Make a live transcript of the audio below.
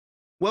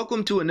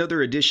Welcome to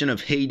another edition of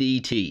Hey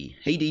DT.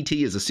 Hey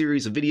DT is a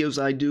series of videos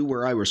I do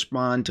where I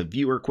respond to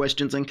viewer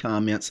questions and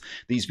comments.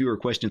 These viewer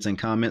questions and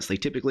comments, they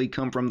typically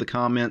come from the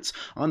comments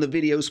on the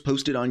videos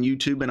posted on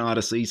YouTube and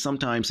Odyssey.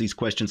 Sometimes these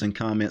questions and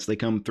comments, they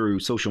come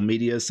through social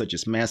media such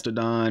as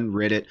Mastodon,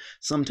 Reddit,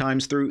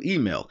 sometimes through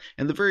email.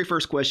 And the very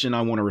first question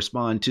I want to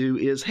respond to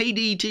is, Hey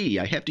DT,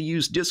 I have to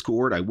use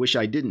Discord. I wish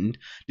I didn't.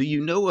 Do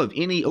you know of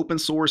any open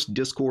source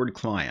Discord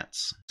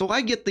clients? So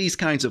I get these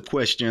kinds of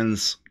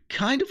questions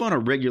kind of on a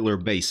regular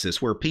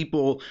basis where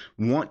people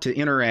want to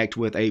interact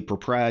with a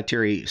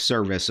proprietary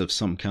service of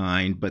some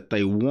kind, but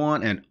they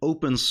want an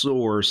open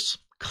source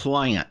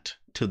client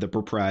to the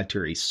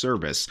proprietary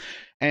service.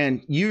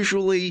 And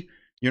usually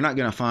you're not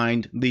going to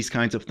find these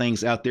kinds of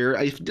things out there.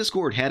 If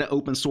Discord had an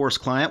open source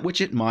client,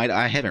 which it might,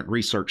 I haven't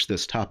researched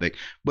this topic,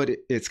 but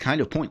it's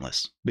kind of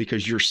pointless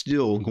because you're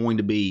still going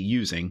to be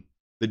using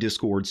the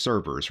Discord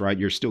servers, right?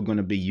 You're still going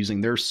to be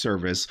using their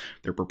service,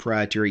 their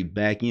proprietary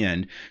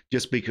backend,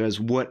 just because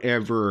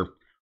whatever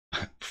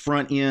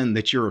front end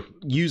that you're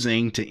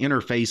using to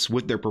interface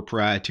with their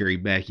proprietary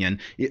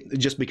backend,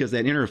 just because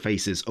that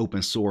interface is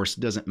open source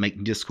doesn't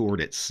make Discord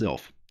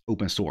itself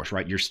open source,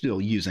 right? You're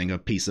still using a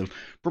piece of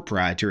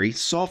proprietary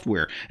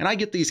software. And I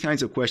get these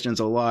kinds of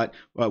questions a lot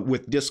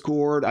with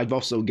Discord. I've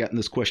also gotten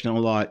this question a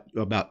lot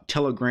about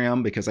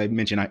Telegram because I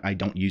mentioned I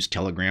don't use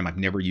Telegram. I've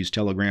never used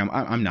Telegram.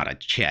 I'm not a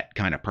chat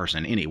kind of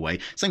person anyway.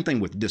 Same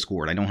thing with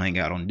Discord. I don't hang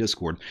out on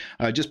Discord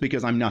just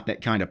because I'm not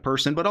that kind of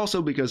person, but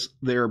also because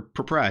they're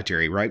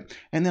proprietary, right?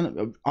 And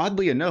then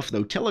oddly enough,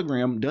 though,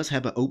 Telegram does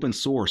have an open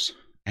source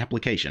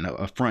application,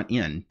 a front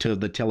end to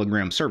the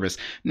Telegram service.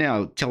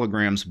 Now,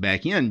 Telegram's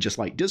back end, just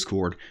like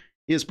Discord,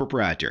 is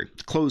proprietary.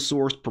 It's closed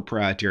source,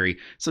 proprietary.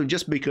 So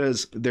just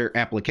because their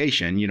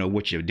application, you know,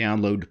 what you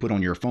download to put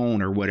on your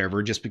phone or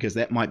whatever, just because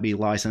that might be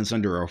licensed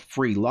under a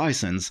free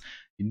license,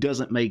 it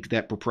doesn't make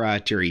that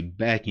proprietary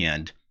back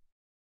end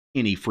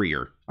any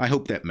freer. I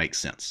hope that makes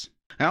sense.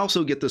 I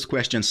also get this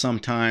question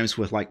sometimes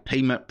with like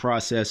payment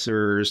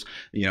processors,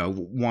 you know,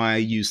 why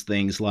use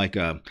things like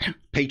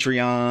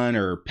Patreon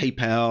or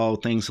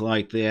PayPal, things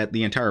like that.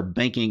 The entire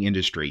banking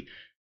industry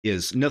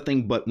is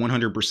nothing but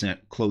 100%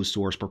 closed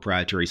source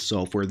proprietary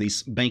software.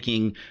 These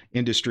banking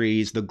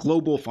industries, the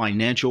global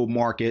financial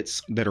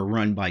markets that are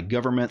run by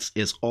governments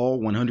is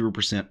all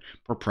 100%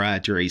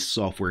 proprietary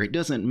software. It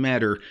doesn't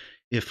matter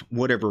if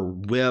whatever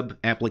web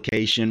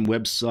application,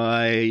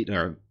 website,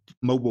 or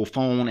mobile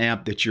phone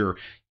app that you're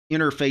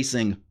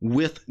interfacing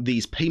with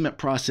these payment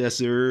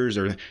processors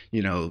or,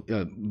 you know,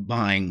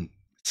 buying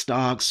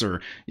stocks or,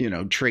 you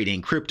know,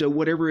 trading crypto,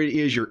 whatever it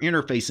is you're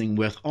interfacing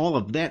with, all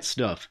of that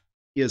stuff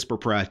is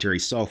proprietary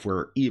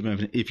software,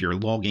 even if you're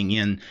logging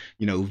in,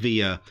 you know,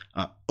 via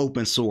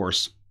open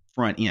source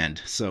front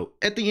end. So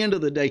at the end of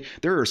the day,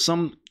 there are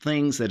some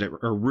things that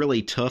are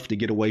really tough to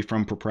get away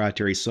from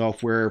proprietary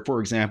software.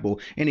 For example,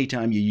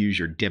 anytime you use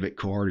your debit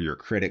card or your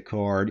credit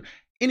card,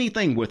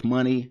 anything with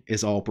money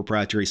is all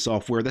proprietary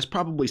software. That's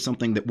probably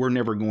something that we're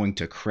never going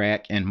to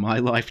crack in my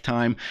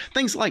lifetime.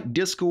 Things like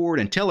Discord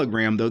and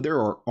Telegram, though, there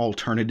are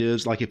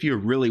alternatives. Like if you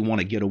really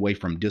want to get away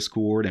from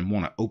Discord and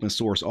want an open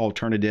source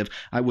alternative,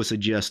 I would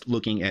suggest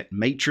looking at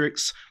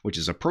Matrix, which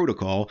is a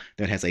protocol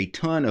that has a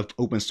ton of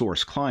open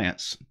source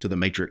clients to the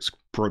Matrix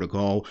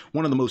protocol.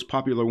 One of the most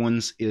popular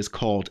ones is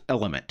called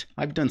Element.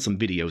 I've done some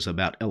videos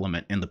about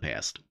Element in the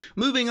past.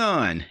 Moving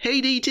on.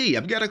 Hey DT,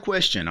 I've got a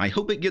question. I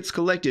hope it gets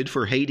collected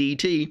for Hey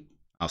DT.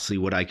 I'll see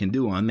what I can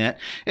do on that.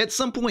 At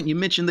some point you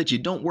mentioned that you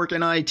don't work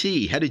in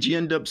IT. How did you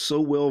end up so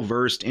well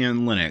versed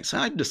in Linux?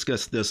 I've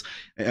discussed this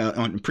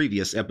on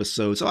previous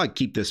episodes, so I'll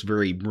keep this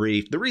very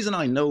brief. The reason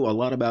I know a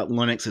lot about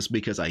Linux is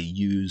because I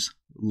use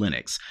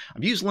Linux.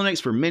 I've used Linux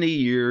for many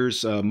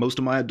years. Most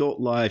of my adult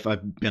life,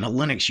 I've been a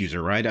Linux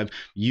user, right? I've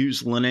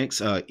used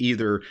Linux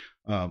either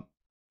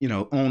you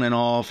know, on and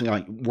off,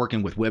 like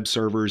working with web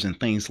servers and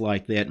things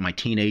like that in my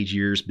teenage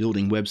years,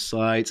 building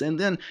websites. And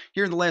then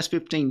here in the last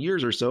 15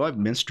 years or so,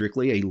 I've been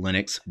strictly a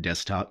Linux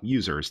desktop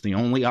user. It's the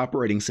only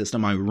operating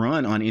system I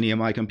run on any of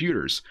my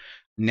computers.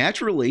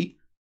 Naturally,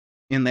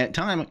 in that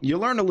time, you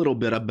learn a little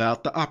bit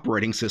about the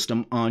operating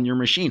system on your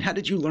machine. How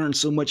did you learn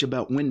so much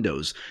about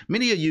Windows?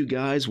 Many of you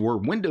guys were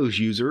Windows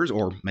users,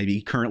 or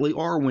maybe currently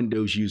are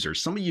Windows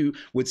users. Some of you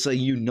would say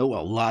you know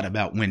a lot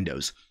about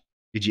Windows.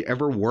 Did you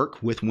ever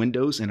work with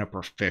Windows in a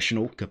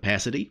professional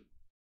capacity?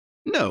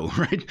 No,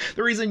 right?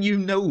 The reason you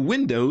know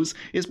Windows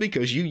is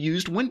because you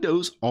used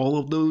Windows all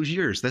of those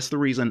years. That's the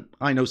reason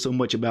I know so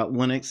much about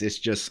Linux. It's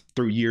just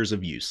through years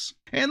of use.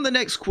 And the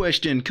next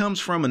question comes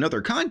from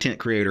another content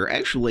creator.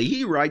 Actually,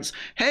 he writes,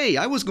 hey,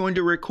 I was going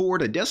to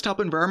record a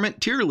desktop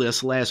environment tier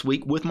list last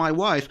week with my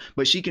wife,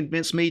 but she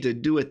convinced me to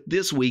do it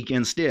this week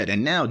instead.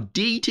 And now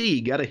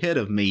DT got ahead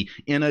of me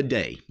in a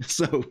day.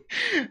 So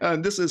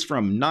this is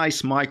from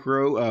Nice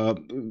Micro,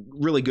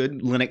 really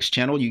good Linux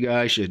channel. You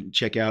guys should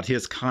check out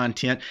his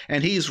content.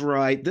 And he's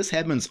right. This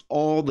happens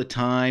all the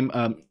time.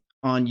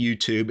 on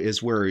YouTube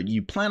is where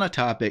you plan a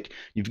topic,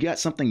 you've got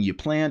something you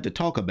plan to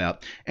talk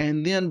about,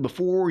 and then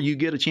before you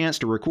get a chance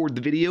to record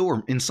the video,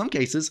 or in some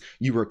cases,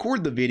 you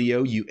record the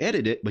video, you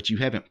edit it, but you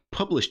haven't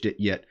published it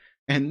yet.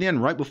 And then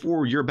right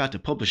before you're about to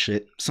publish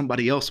it,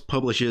 somebody else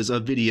publishes a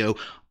video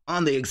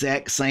on the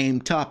exact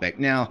same topic.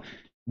 Now,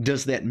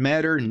 does that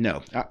matter?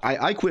 No.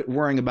 I quit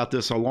worrying about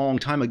this a long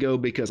time ago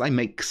because I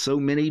make so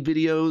many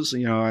videos.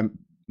 You know, I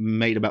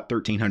made about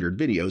 1,300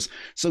 videos.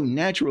 So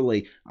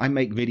naturally, I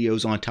make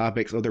videos on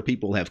topics other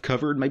people have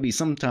covered. Maybe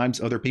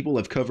sometimes other people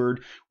have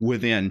covered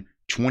within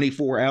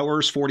 24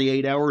 hours,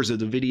 48 hours of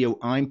the video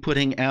I'm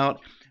putting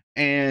out.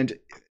 And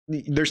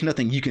there's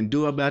nothing you can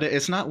do about it.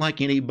 It's not like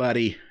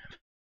anybody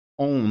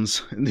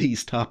owns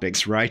these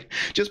topics, right?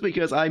 Just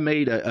because I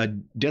made a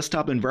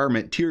desktop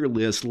environment tier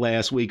list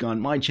last week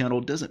on my channel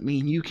doesn't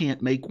mean you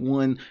can't make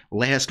one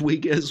last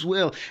week as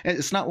well. And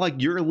it's not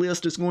like your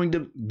list is going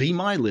to be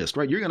my list,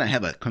 right? You're going to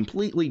have a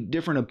completely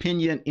different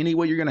opinion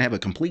anyway. You're going to have a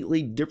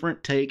completely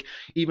different take,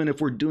 even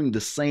if we're doing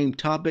the same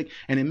topic.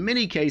 And in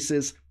many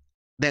cases,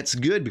 that's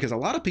good because a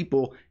lot of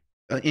people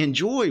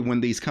enjoy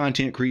when these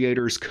content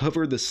creators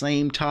cover the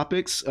same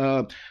topics.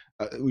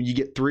 You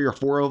get 3 or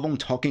 4 of them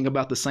talking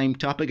about the same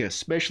topic,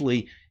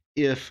 especially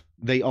if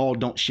they all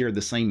don't share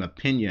the same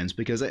opinions,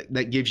 because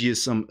that gives you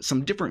some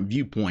different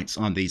viewpoints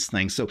on these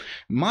things. So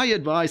my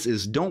advice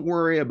is don't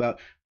worry about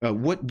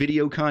what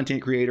video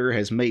content creator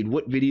has made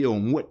what video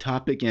on what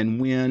topic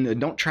and when.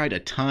 Don't try to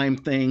time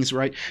things,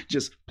 right?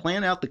 Just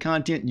plan out the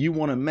content you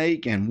want to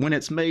make, and when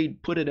it's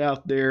made, put it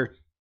out there.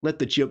 Let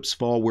the chips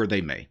fall where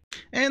they may.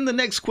 And the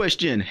next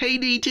question, hey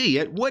DT,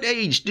 at what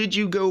age did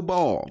you go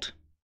bald?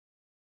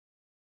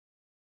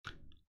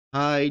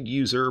 Hide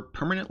user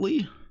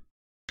permanently.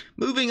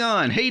 Moving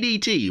on, hey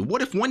DT,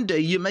 what if one day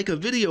you make a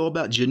video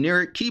about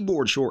generic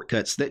keyboard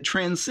shortcuts that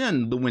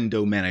transcend the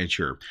window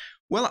manager?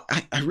 Well,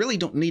 I really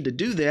don't need to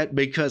do that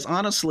because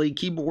honestly,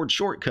 keyboard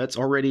shortcuts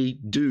already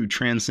do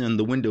transcend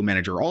the window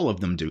manager. All of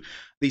them do.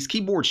 These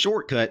keyboard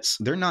shortcuts,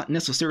 they're not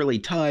necessarily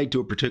tied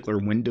to a particular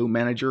window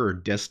manager or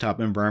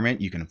desktop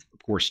environment. You can, of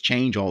course,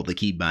 change all the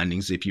key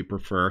bindings if you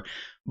prefer.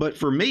 But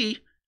for me,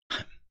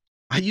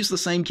 I use the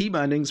same key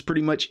bindings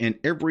pretty much in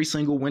every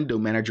single window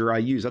manager I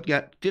use. I've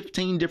got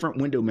 15 different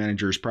window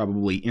managers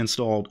probably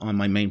installed on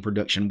my main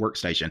production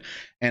workstation,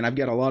 and I've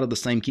got a lot of the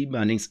same key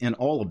bindings in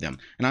all of them.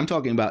 And I'm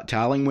talking about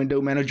tiling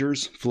window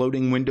managers,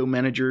 floating window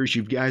managers.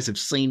 You guys have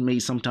seen me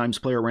sometimes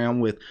play around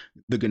with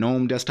the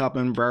GNOME desktop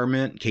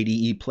environment,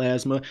 KDE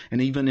Plasma,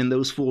 and even in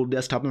those full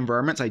desktop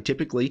environments, I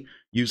typically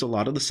use a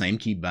lot of the same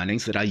key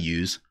bindings that I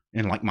use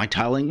in like my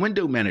tiling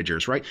window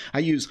managers, right? I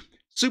use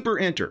Super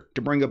Enter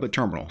to bring up a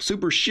terminal,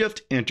 Super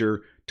Shift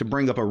Enter to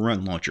bring up a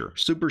run launcher,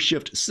 Super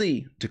Shift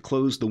C to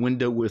close the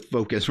window with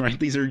focus, right?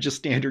 These are just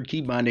standard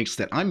key bindings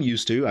that I'm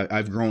used to,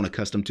 I've grown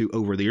accustomed to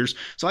over the years,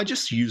 so I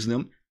just use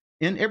them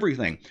in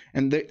everything.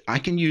 And I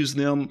can use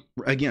them,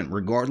 again,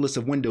 regardless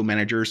of window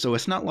manager, so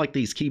it's not like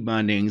these key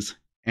bindings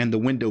and the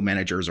window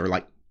managers are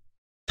like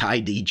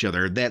tied to each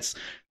other. That's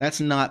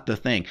not the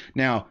thing.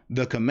 Now,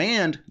 the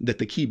command that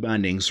the key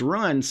bindings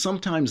run,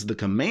 sometimes the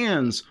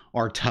commands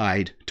are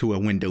tied to a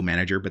window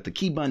manager, but the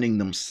key binding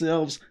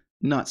themselves,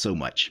 not so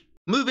much.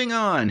 Moving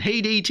on,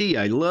 hey DT,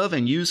 I love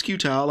and use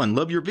Qtile and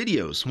love your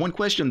videos. One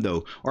question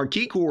though, are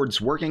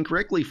keychords working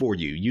correctly for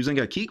you? Using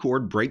a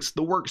keychord breaks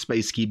the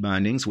workspace key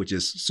bindings, which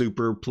is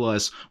super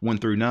plus 1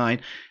 through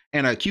 9,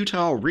 and a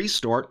Qtile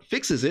restart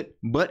fixes it,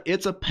 but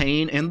it's a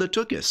pain in the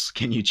tuchus.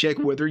 Can you check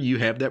whether you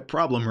have that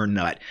problem or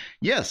not?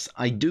 Yes,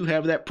 I do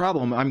have that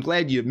problem. I'm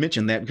glad you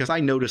mentioned that because I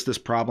noticed this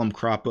problem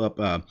crop up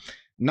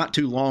not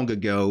too long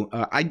ago.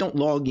 I don't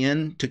log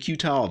in to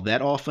Qtile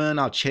that often.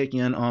 I'll check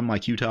in on my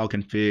Qtile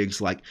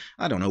configs like,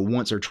 I don't know,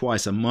 once or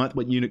twice a month,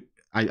 but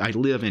I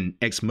live in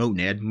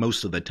XMonad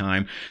most of the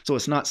time, so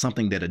it's not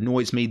something that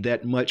annoys me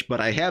that much,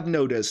 but I have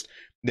noticed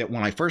that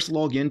when I first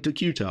log into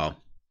Qtile,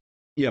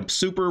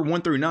 Super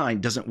 1 through 9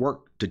 doesn't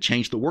work to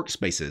change the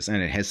workspaces,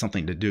 and it has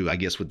something to do, I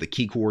guess, with the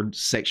keychord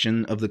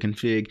section of the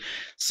config.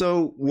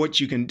 So what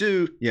you can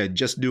do,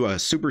 just do a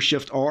Super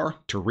Shift R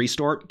to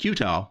restart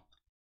Qtile.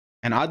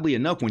 And oddly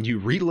enough, when you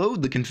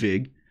reload the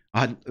config,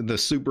 the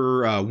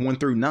Super 1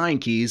 through 9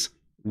 keys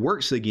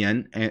works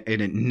again, and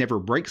it never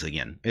breaks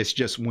again. It's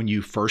just when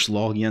you first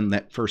log in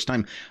that first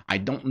time. I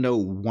don't know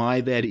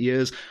why that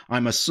is.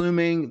 I'm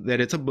assuming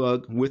that it's a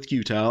bug with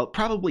Qtile. It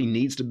probably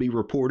needs to be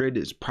reported.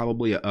 It's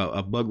probably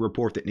a bug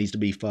report that needs to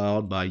be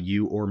filed by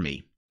you or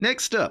me.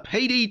 Next up,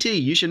 hey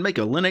DT, you should make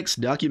a Linux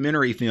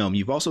documentary film.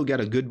 You've also got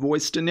a good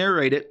voice to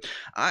narrate it.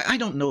 I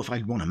don't know if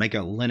I'd want to make a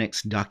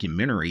Linux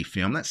documentary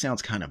film. That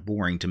sounds kind of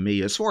boring to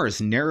me. As far as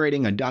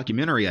narrating a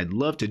documentary, I'd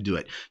love to do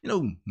it. You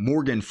know,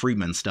 Morgan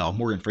Freeman style.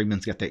 Morgan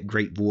Freeman's got that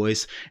great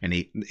voice, and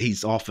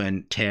he's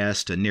often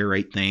tasked to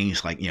narrate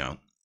things like,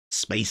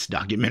 space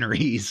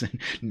documentaries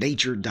and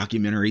nature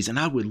documentaries, and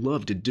I would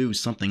love to do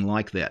something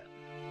like that.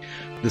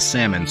 The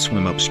salmon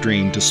swim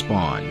upstream to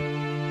spawn.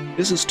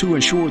 This is to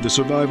ensure the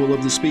survival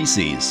of the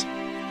species.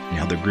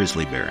 Now the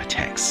grizzly bear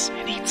attacks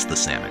and eats the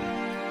salmon.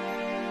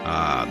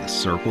 Ah, the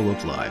circle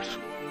of life.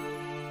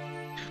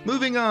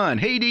 Moving on,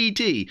 hey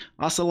DT,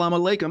 Assalamu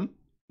Alaykum.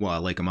 Wa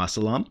alaikum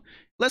assalam.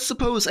 Let's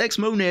suppose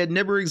XMonad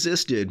never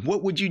existed.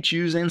 What would you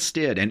choose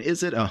instead? And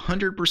is it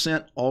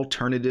 100%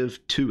 alternative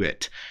to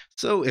it?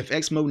 So if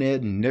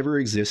XMonad never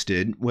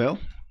existed, well,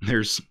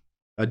 there's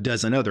a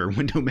dozen other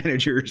window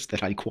managers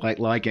that I quite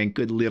like and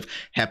could live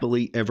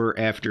happily ever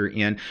after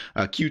in.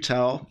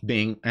 Qtile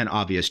being an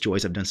obvious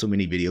choice. I've done so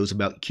many videos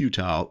about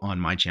Qtile on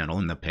my channel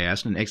in the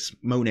past, and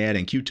XMonad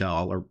and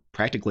Qtile are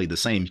practically the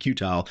same.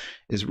 Qtile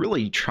is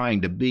really trying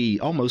to be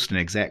almost an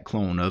exact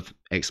clone of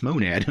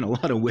XMonad in a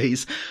lot of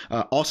ways.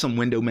 Awesome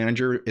Window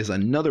Manager is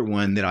another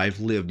one that I've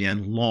lived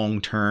in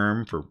long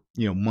term for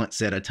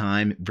months at a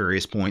time at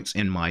various points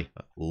in my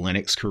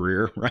Linux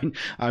career, right?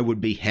 I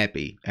would be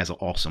happy as an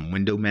Awesome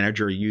Window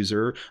Manager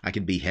user. I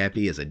could be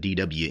happy as a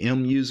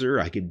DWM user.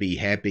 I could be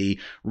happy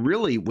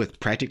really with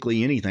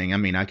practically anything. I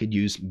mean, I could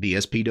use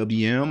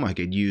BSPWM. I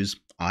could use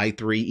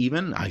i3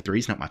 even. i3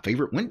 is not my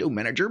favorite window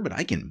manager, but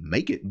I can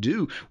make it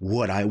do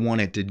what I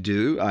want it to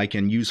do. I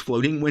can use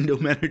floating window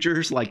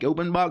managers like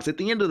OpenBox. At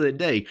the end of the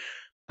day,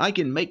 I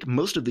can make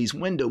most of these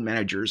window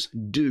managers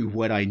do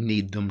what I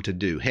need them to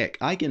do. Heck,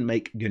 I can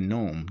make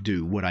GNOME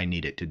do what I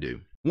need it to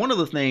do. One of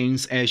the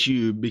things as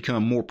you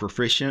become more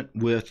proficient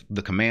with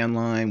the command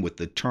line, with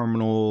the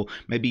terminal,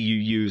 maybe you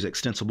use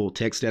extensible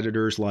text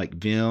editors like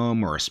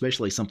Vim or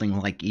especially something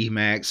like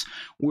Emacs,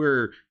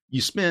 where you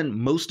spend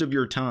most of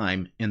your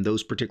time in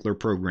those particular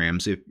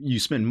programs. If you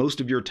spend most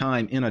of your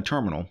time in a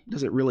terminal,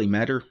 does it really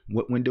matter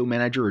what window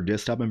manager or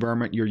desktop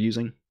environment you're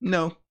using?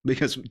 No,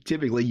 because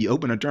typically you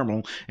open a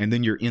terminal and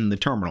then you're in the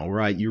terminal,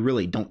 right? You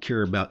really don't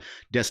care about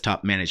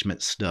desktop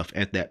management stuff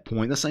at that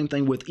point. The same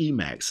thing with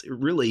Emacs.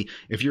 Really,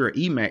 if you're an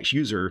Emacs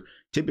user,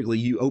 typically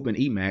you open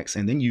Emacs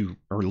and then you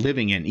are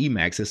living in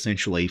Emacs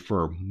essentially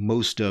for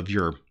most of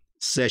your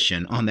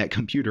session on that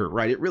computer,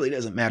 right? It really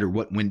doesn't matter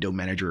what window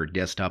manager or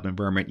desktop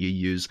environment you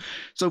use.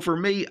 So for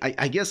me,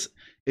 I guess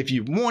if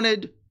you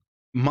wanted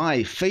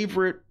my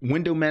favorite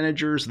window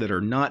managers that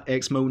are not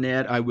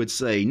XMonad, I would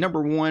say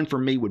number 1 for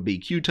me would be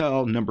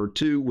Qtile, number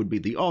 2 would be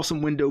the Awesome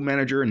Window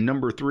Manager, and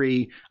number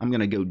 3, I'm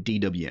going to go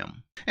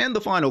DWM. And the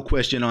final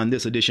question on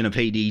this edition of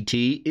Hey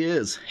DT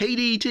is, Hey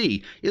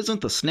DT, isn't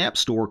the Snap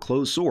Store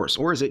closed source,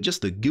 or is it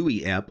just a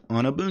GUI app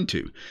on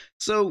Ubuntu?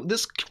 So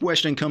this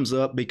question comes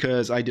up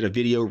because I did a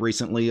video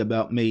recently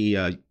about me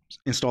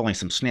installing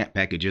some Snap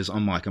packages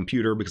on my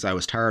computer because I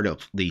was tired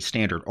of the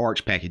standard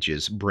Arch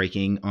packages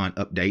breaking on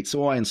updates.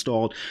 So I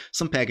installed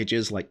some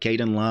packages like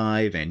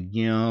Kdenlive and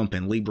GIMP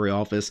and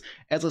LibreOffice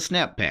as a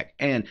Snap pack.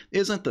 And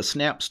isn't the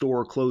Snap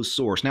Store closed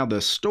source? Now the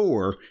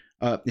store,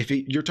 if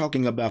you're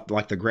talking about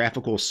like the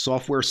graphical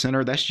software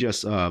center, that's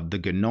just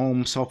the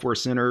GNOME software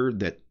center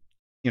that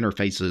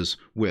interfaces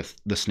with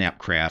the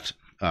Snapcraft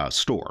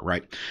store,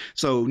 right?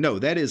 So no,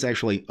 that is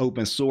actually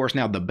open source.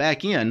 Now the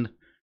back end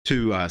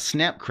to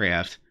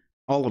Snapcraft,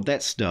 all of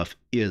that stuff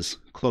is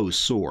closed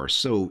source.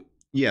 So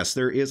yes,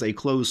 there is a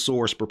closed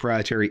source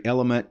proprietary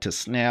element to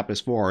Snap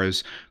as far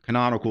as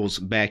Canonical's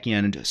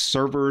backend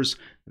servers.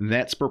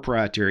 That's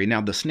proprietary. Now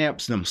the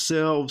snaps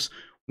themselves,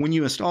 when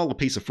you install a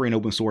piece of free and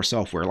open source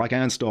software, like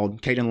I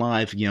installed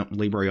Kdenlive, GIMP,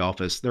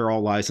 LibreOffice, they're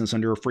all licensed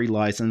under a free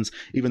license.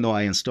 Even though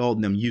I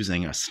installed them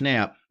using a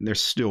Snap, they're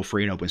still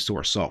free and open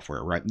source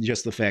software, right?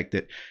 Just the fact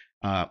that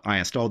I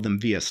installed them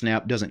via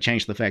Snap doesn't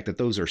change the fact that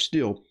those are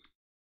still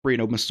free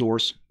and open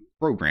source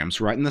programs,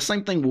 right? And the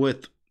same thing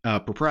with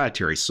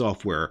proprietary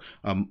software.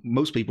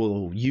 Most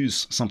people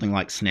use something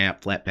like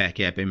Snap, Flatpak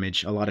App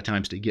Image, a lot of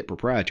times to get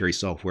proprietary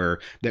software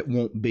that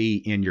won't be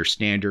in your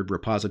standard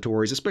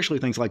repositories, especially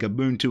things like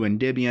Ubuntu and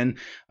Debian.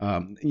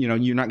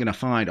 You're not going to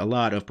find a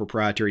lot of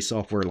proprietary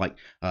software like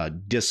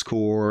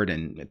Discord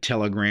and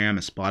Telegram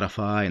and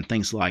Spotify and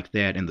things like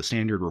that in the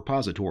standard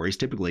repositories.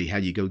 Typically, how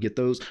you go get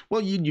those?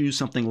 Well, you'd use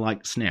something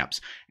like Snaps.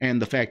 And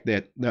the fact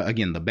that,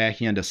 again, the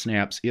back end of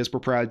Snaps is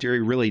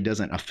proprietary really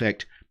doesn't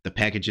affect the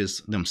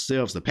packages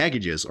themselves. The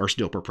packages are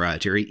still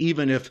proprietary.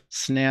 Even if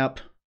Snap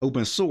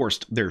open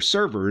sourced their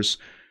servers,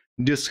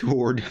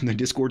 the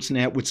Discord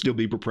Snap would still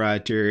be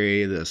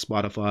proprietary. The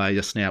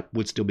Spotify Snap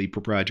would still be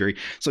proprietary.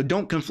 So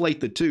don't conflate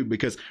the two,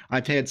 because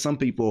I've had some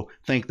people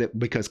think that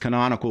because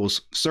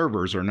Canonical's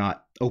servers are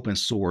not open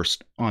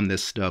sourced on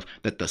this stuff,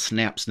 that the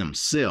snaps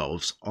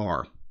themselves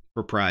are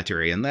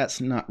proprietary, and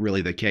that's not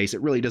really the case.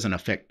 It really doesn't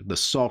affect the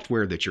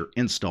software that you're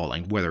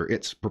installing, whether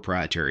it's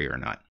proprietary or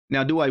not.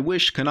 Now, do I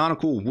wish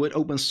Canonical would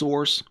open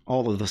source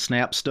all of the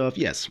Snap stuff?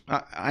 Yes,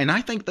 and I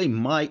think they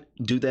might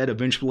do that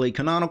eventually.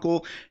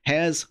 Canonical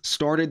has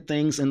started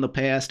things in the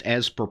past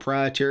as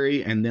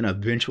proprietary and then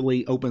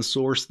eventually open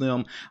source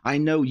them. I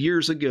know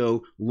years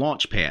ago,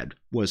 Launchpad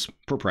was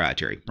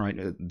proprietary, right?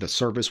 The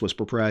service was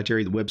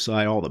proprietary, the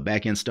website, all the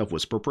backend stuff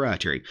was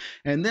proprietary.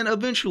 And then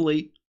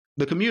eventually,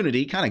 the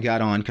community kind of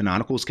got on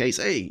Canonical's case.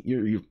 Hey,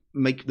 you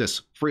make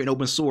this free and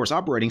open source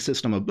operating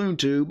system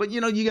Ubuntu, but you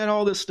got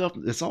all this stuff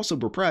that's also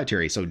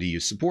proprietary. So do you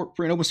support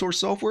free and open source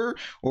software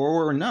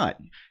or not?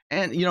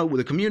 And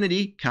the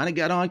community kind of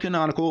got on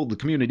Canonical. The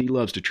community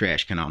loves to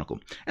trash Canonical.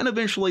 And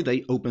eventually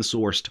they open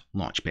sourced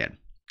Launchpad.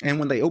 And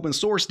when they open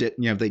sourced it,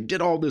 they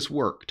did all this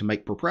work to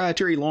make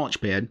proprietary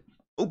Launchpad,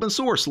 open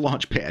source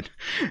Launchpad,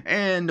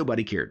 and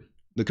nobody cared.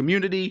 The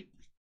community,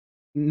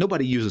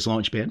 nobody uses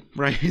Launchpad,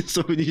 right?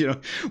 So,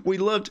 we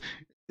loved,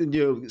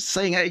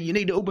 saying, hey, you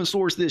need to open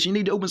source this, you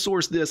need to open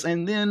source this.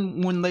 And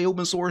then when they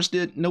open sourced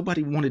it,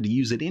 nobody wanted to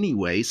use it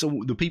anyway.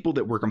 So the people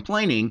that were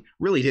complaining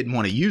really didn't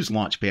want to use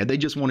Launchpad. They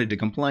just wanted to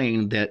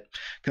complain that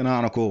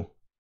Canonical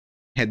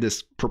had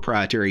this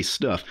proprietary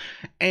stuff.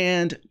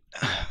 And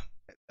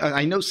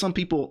I know some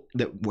people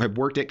that have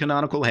worked at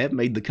Canonical have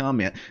made the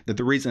comment that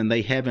the reason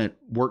they haven't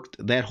worked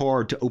that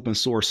hard to open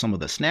source some of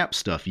the Snap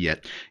stuff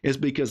yet is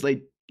because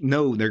they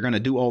know they're going to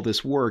do all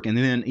this work, and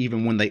then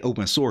even when they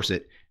open source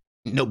it,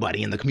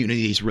 nobody in the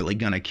community is really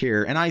going to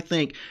care. And I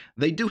think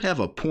they do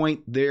have a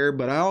point there,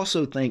 but I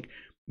also think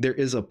there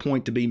is a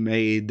point to be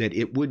made that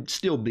it would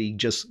still be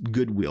just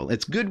goodwill.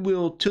 It's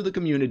goodwill to the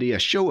community, a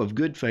show of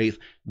good faith,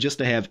 just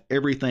to have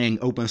everything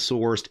open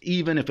sourced,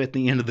 even if at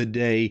the end of the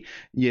day,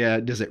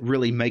 does it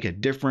really make a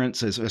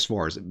difference as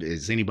far as,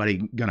 is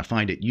anybody going to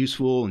find it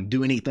useful and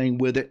do anything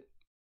with it?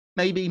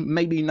 Maybe,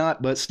 maybe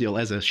not, but still,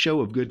 as a show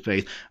of good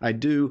faith, I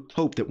do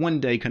hope that one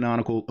day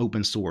Canonical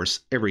open source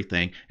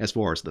everything as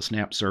far as the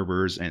Snap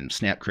servers and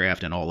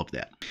Snapcraft and all of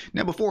that.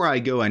 Now, before I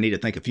go, I need to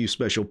thank a few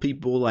special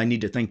people. I need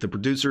to thank the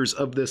producers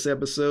of this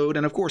episode,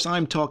 and of course,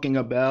 I'm talking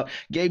about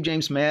Gabe,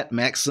 James, Matt,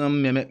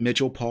 Maxim, Mehmet,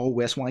 Mitchell, Paul,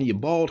 Wes, Why You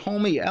Bald,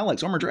 Homie,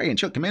 Alex, Armor Dre, and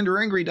Chuck, Commander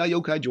Angry,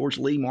 Dayokai, George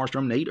Lee,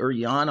 Marstrom, Nate,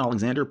 Jan,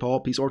 Alexander, Paul,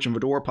 Peace Arch,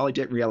 Fedora,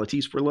 Polytech,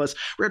 Realities for Less,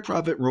 Red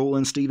Prophet,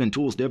 Roland, Steven,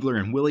 Tools, Devler,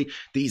 and Willie.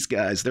 These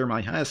guys, they're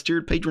my highest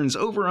tiered patrons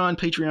over on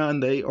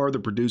Patreon. They are the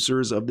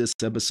producers of this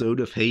episode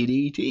of Hey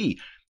DT.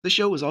 The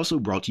show is also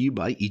brought to you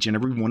by each and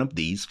every one of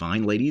these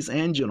fine ladies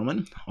and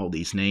gentlemen. All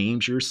these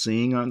names you're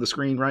seeing on the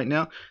screen right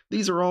now,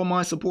 these are all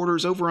my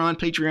supporters over on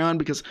Patreon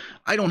because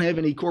I don't have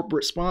any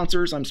corporate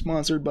sponsors. I'm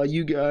sponsored by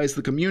you guys,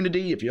 the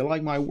community. If you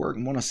like my work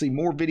and want to see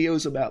more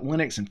videos about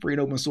Linux and free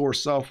and open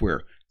source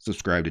software,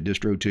 subscribe to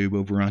DistroTube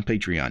over on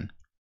Patreon.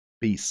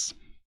 Peace.